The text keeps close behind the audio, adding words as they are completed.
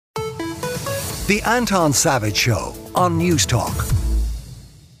The Anton Savage Show on News Talk.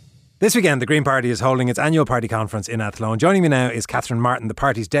 This weekend, the Green Party is holding its annual party conference in Athlone. Joining me now is Catherine Martin, the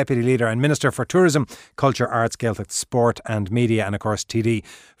party's Deputy Leader and Minister for Tourism, Culture, Arts, Gaeltacht, Sport and Media, and of course TD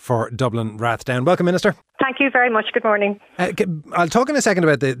for Dublin Rathdown. Welcome, Minister. Thank you very much. Good morning. I'll talk in a second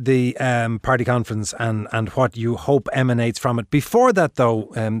about the party conference and what you hope emanates from it. Before that,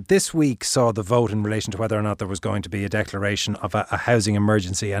 though, this week saw the vote in relation to whether or not there was going to be a declaration of a housing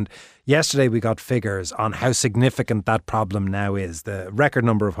emergency. And yesterday we got figures on how significant that problem now is. The record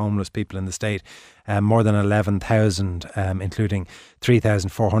number of homeless people in the state, more than 11,000, including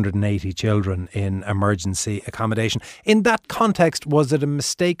 3,480 children in emergency accommodation. In that context, was it a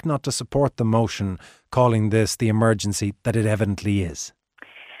mistake not to support the motion calling this the emergency that it evidently is?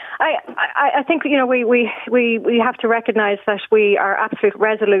 I think, we have to recognise that we are absolutely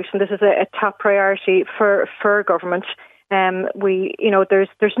resolute, and this is a top priority for government.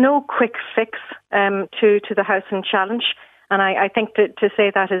 There's no quick fix to the housing challenge, and I think to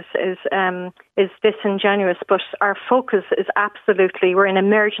say that is disingenuous. But our focus is absolutely, we're in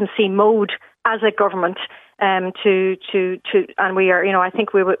emergency mode as a government, and we are. I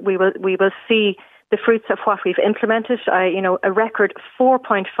think we will see the fruits of what we've implemented. A record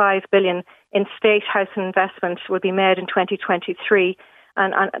 4.5 billion in state housing investment will be made in 2023.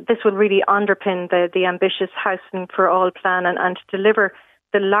 And this will really underpin the ambitious Housing for All plan and deliver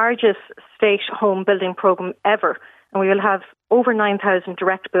the largest state home building programme ever. And we will have over 9,000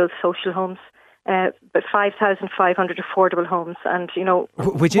 direct build social homes, but 5,500 affordable homes. And,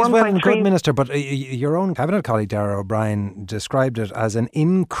 which is well and good, Minister, but your own Cabinet colleague, Darragh O'Brien, described it as an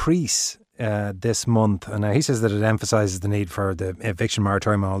increase this month. And now he says that it emphasises the need for the eviction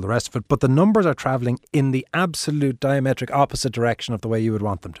moratorium and all the rest of it, but the numbers are travelling in the absolute diametric opposite direction of the way you would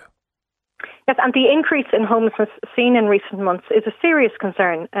want them to. Yes, and the increase in homelessness seen in recent months is a serious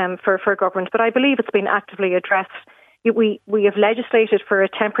concern for government, but I believe it's been actively addressed. We have legislated for a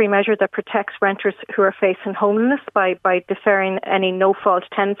temporary measure that protects renters who are facing homelessness by deferring any no-fault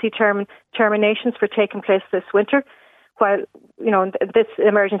tenancy terminations for taking place this winter. While, this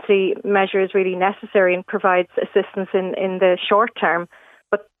emergency measure is really necessary and provides assistance in the short term,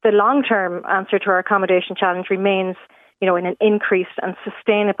 but the long-term answer to our accommodation challenge remains, in an increased and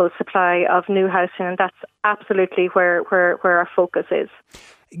sustainable supply of new housing, and that's absolutely where our focus is.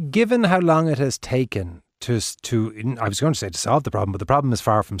 Given how long it has taken to I was going to say to solve the problem, but the problem is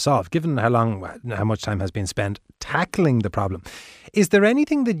far from solved. Given how much time has been spent tackling the problem, is there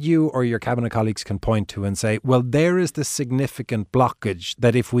anything that you or your Cabinet colleagues can point to and say, well, there is the significant blockage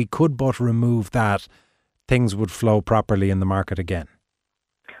that if we could but remove that, things would flow properly in the market again?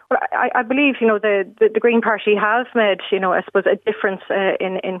 Well, I believe, the Green Party has made, I suppose, a difference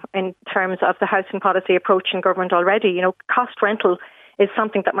in terms of the housing policy approach in government already. Cost rental is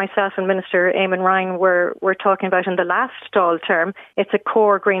something that myself and Minister Eamon Ryan were talking about in the last Dáil term. It's a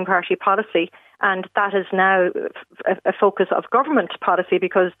core Green Party policy, and that is now a focus of government policy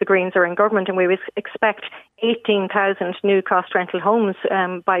because the Greens are in government, and we expect 18,000 new cost rental homes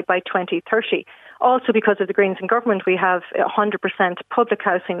by 2030. Also, because of the Greens in government, we have 100% public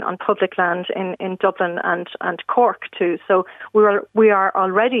housing on public land in Dublin and Cork too. So we are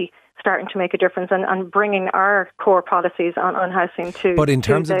already starting to make a difference and bringing our core policies on housing to. But in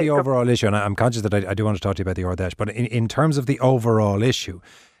terms of the overall issue, and I'm conscious that I do want to talk to you about the Ardèche, but in terms of the overall issue,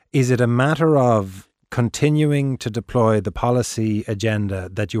 is it a matter of continuing to deploy the policy agenda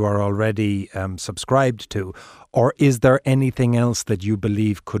that you are already subscribed to, or is there anything else that you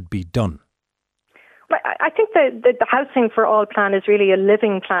believe could be done? I think the Housing for All plan is really a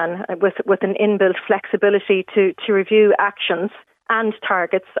living plan with an inbuilt flexibility to review actions and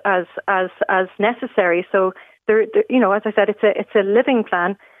targets as necessary. So there, as I said, it's a living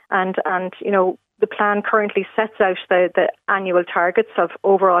plan, and the plan currently sets out the annual targets of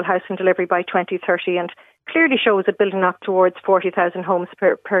overall housing delivery by 2030, and clearly shows it building up towards 40,000 homes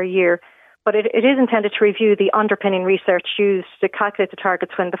per year. But it is intended to review the underpinning research used to calculate the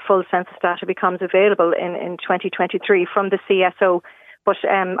targets when the full census data becomes available in 2023 from the CSO. But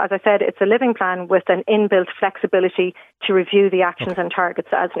as I said, it's a living plan with an inbuilt flexibility to review the actions and targets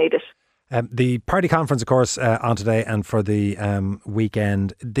as needed. The party conference, of course, on today and for the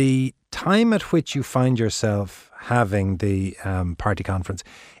weekend. The time at which you find yourself having the party conference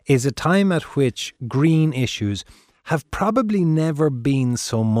is a time at which green issues have probably never been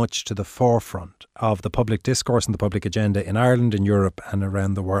so much to the forefront of the public discourse and the public agenda in Ireland, in Europe and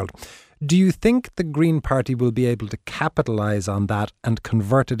around the world. Do you think the Green Party will be able to capitalise on that and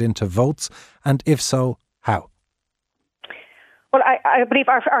convert it into votes? And if so, how? Well, I believe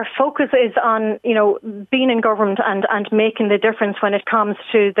our focus is on, being in government and making the difference when it comes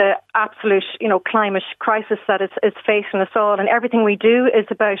to the absolute, climate crisis that is facing us all. And everything we do is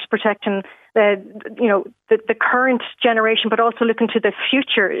about protecting the current generation, but also looking to the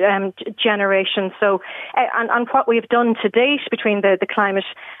future generation. So, and what we've done to date between the climate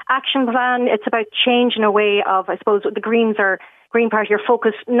action plan, it's about changing a way of, I suppose, the Green Party are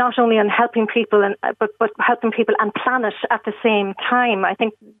focused not only on helping people but helping people and planet at the same time. I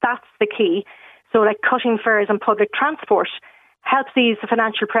think that's the key. So like cutting fares on public transport helps ease the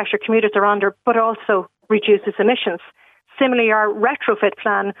financial pressure commuters are under, but also reduces emissions. Similarly, our retrofit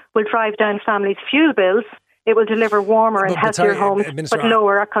plan will drive down families' fuel bills. It will deliver warmer and healthier homes, Minister, but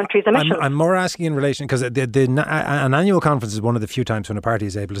lower our country's emissions. I'm more asking in relation, because an annual conference is one of the few times when a party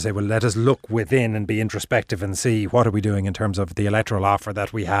is able to say, well, let us look within and be introspective and see what are we doing in terms of the electoral offer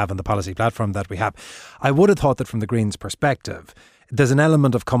that we have and the policy platform that we have. I would have thought that from the Greens' perspective, there's an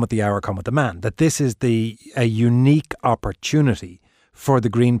element of come at the hour, come at the man, that this is a unique opportunity for the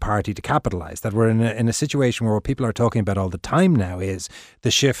Green Party to capitalise, that we're in a situation where what people are talking about all the time now is the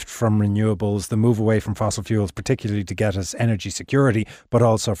shift from renewables, the move away from fossil fuels, particularly to get us energy security, but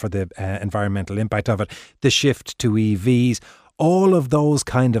also for the environmental impact of it, the shift to EVs. All of those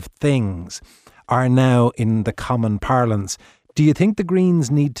kind of things are now in the common parlance. Do you think the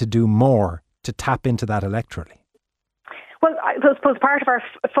Greens need to do more to tap into that electorally? Well, I suppose part of our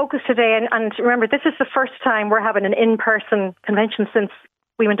focus today, and remember, this is the first time we're having an in-person convention since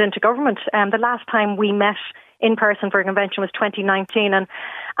we went into government. The last time we met in person for a convention was 2019.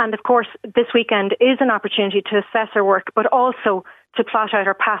 And of course, this weekend is an opportunity to assess our work, but also to plot out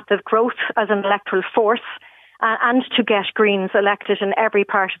our path of growth as an electoral force and to get Greens elected in every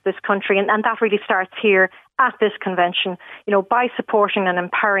part of this country. And that really starts here at this convention, by supporting and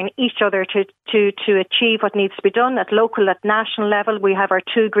empowering each other to achieve what needs to be done at local, at national level. We have our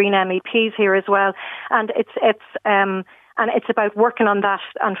 2 Green MEPs here as well. And it's about working on that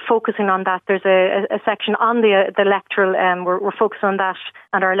and focusing on that. There's a section on the electoral, we're focusing on that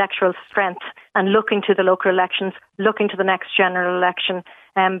and our electoral strength and looking to the local elections, looking to the next general election,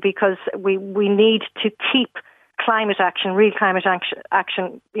 because we need to keep climate action, real climate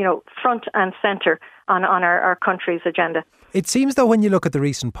action, front and centre on our country's agenda. It seems, though, when you look at the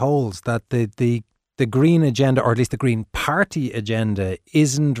recent polls, that the Green agenda, or at least the Green Party agenda,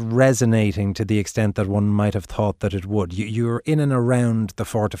 isn't resonating to the extent that one might have thought that it would. You're in and around the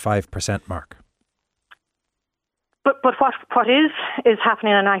 4 to 5% mark. But what is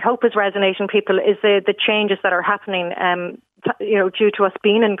happening, and I hope is resonating people, is the changes that are happening, due to us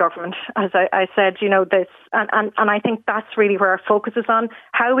being in government. As I said, this, and I think that's really where our focus is on,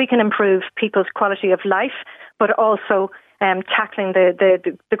 how we can improve people's quality of life, but also tackling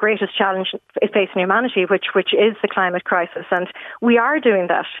the greatest challenge facing humanity, which is the climate crisis. And we are doing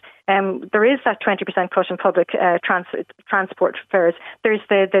that. There is that 20% cut in public transport fares. There's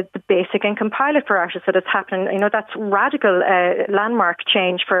the basic income pilot for artists that is happening. That's radical landmark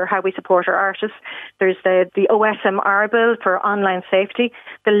change for how we support our artists. There's the OSMR bill for online safety,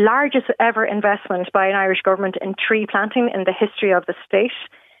 the largest ever investment by an Irish government in tree planting in the history of the state.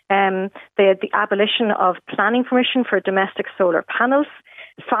 The abolition of planning permission for domestic solar panels.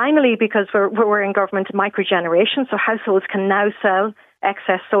 Finally, because we're in government, microgeneration, so households can now sell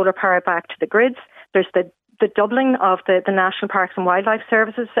excess solar power back to the grids. There's the doubling of the National Parks and Wildlife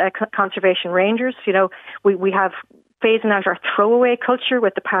Services, conservation rangers. We have phasing out our throwaway culture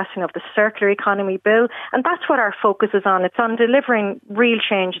with the passing of the Circular Economy Bill. And that's what our focus is on. It's on delivering real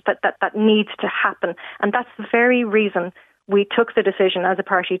change that needs to happen. And that's the very reason we took the decision as a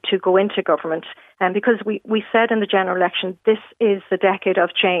party to go into government, because we said in the general election, this is the decade of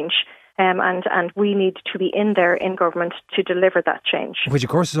change. And we need to be in there in government to deliver that change. Which, of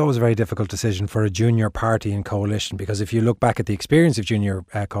course, is always a very difficult decision for a junior party in coalition, because if you look back at the experience of junior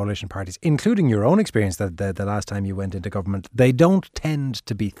coalition parties, including your own experience the last time you went into government, they don't tend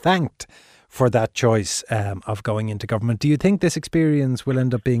to be thanked for that choice of going into government. Do you think this experience will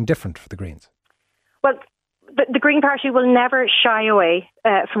end up being different for the Greens? Well, the Green Party will never shy away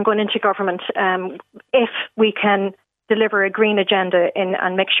from going into government if we can deliver a green agenda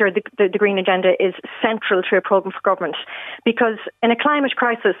and make sure the green agenda is central to a programme for government. Because in a climate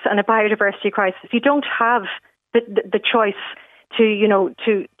crisis and a biodiversity crisis, you don't have the choice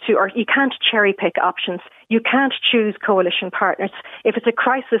or you can't cherry pick options. You can't choose coalition partners. If it's a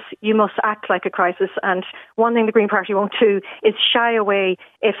crisis, you must act like a crisis. And one thing the Green Party won't do is shy away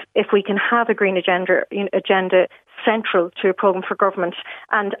if we can have a green agenda central to a programme for government.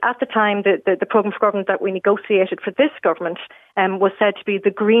 And at the time, the programme for government that we negotiated for this government was said to be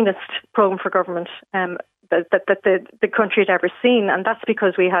the greenest programme for government that the country had ever seen, and that's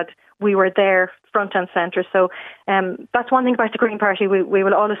because we were there front and centre. So that's one thing about the Green Party. We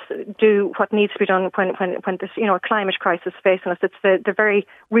will always do what needs to be done when this, a climate crisis facing us. It's the very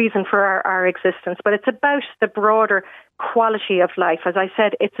reason for our existence. But it's about the broader quality of life. As I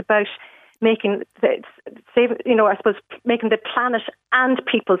said, it's about making making the planet and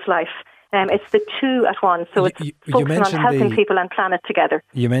people's life. It's the two at once, so it's focusing on helping people and planet together.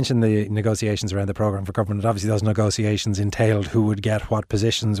 You mentioned the negotiations around the programme for government. Obviously, those negotiations entailed who would get what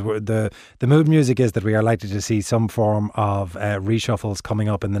positions. The mood music is that we are likely to see some form of reshuffles coming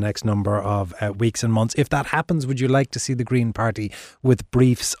up in the next number of weeks and months. If that happens, would you like to see the Green Party with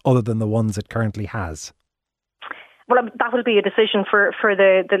briefs other than the ones it currently has? Well, that will be a decision for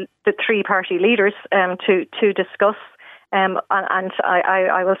the three party leaders to discuss. And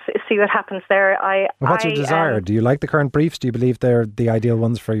I will see what happens there. What's your desire? Do you like the current briefs? Do you believe they're the ideal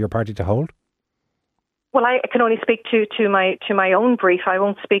ones for your party to hold? Well, I can only speak to my own brief. I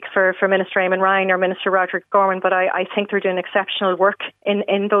won't speak for Minister Eamon Ryan or Minister Roderick Gorman, but I think they're doing exceptional work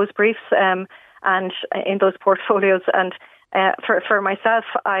in those briefs and in those portfolios. And for myself,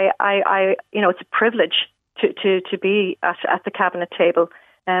 it's a privilege to be at the cabinet table,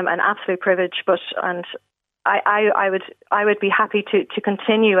 an absolute privilege. I would be happy to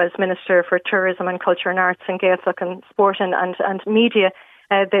continue as Minister for Tourism and Culture and Arts and Gaeltacht and Sport and Media.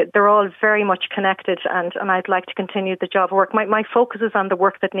 They're all very much connected, and I'd like to continue the job of work. My focus is on the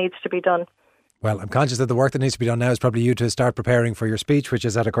work that needs to be done. Well, I'm conscious that the work that needs to be done now is probably you to start preparing for your speech, which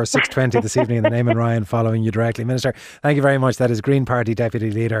is at, of course, 6:20 this evening, and then Eamon Ryan following you directly. Minister, thank you very much. That is Green Party Deputy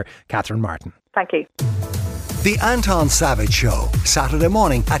Leader Catherine Martin. Thank you. The Anton Savage Show, Saturday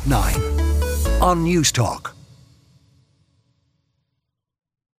morning at 9 on News Talk.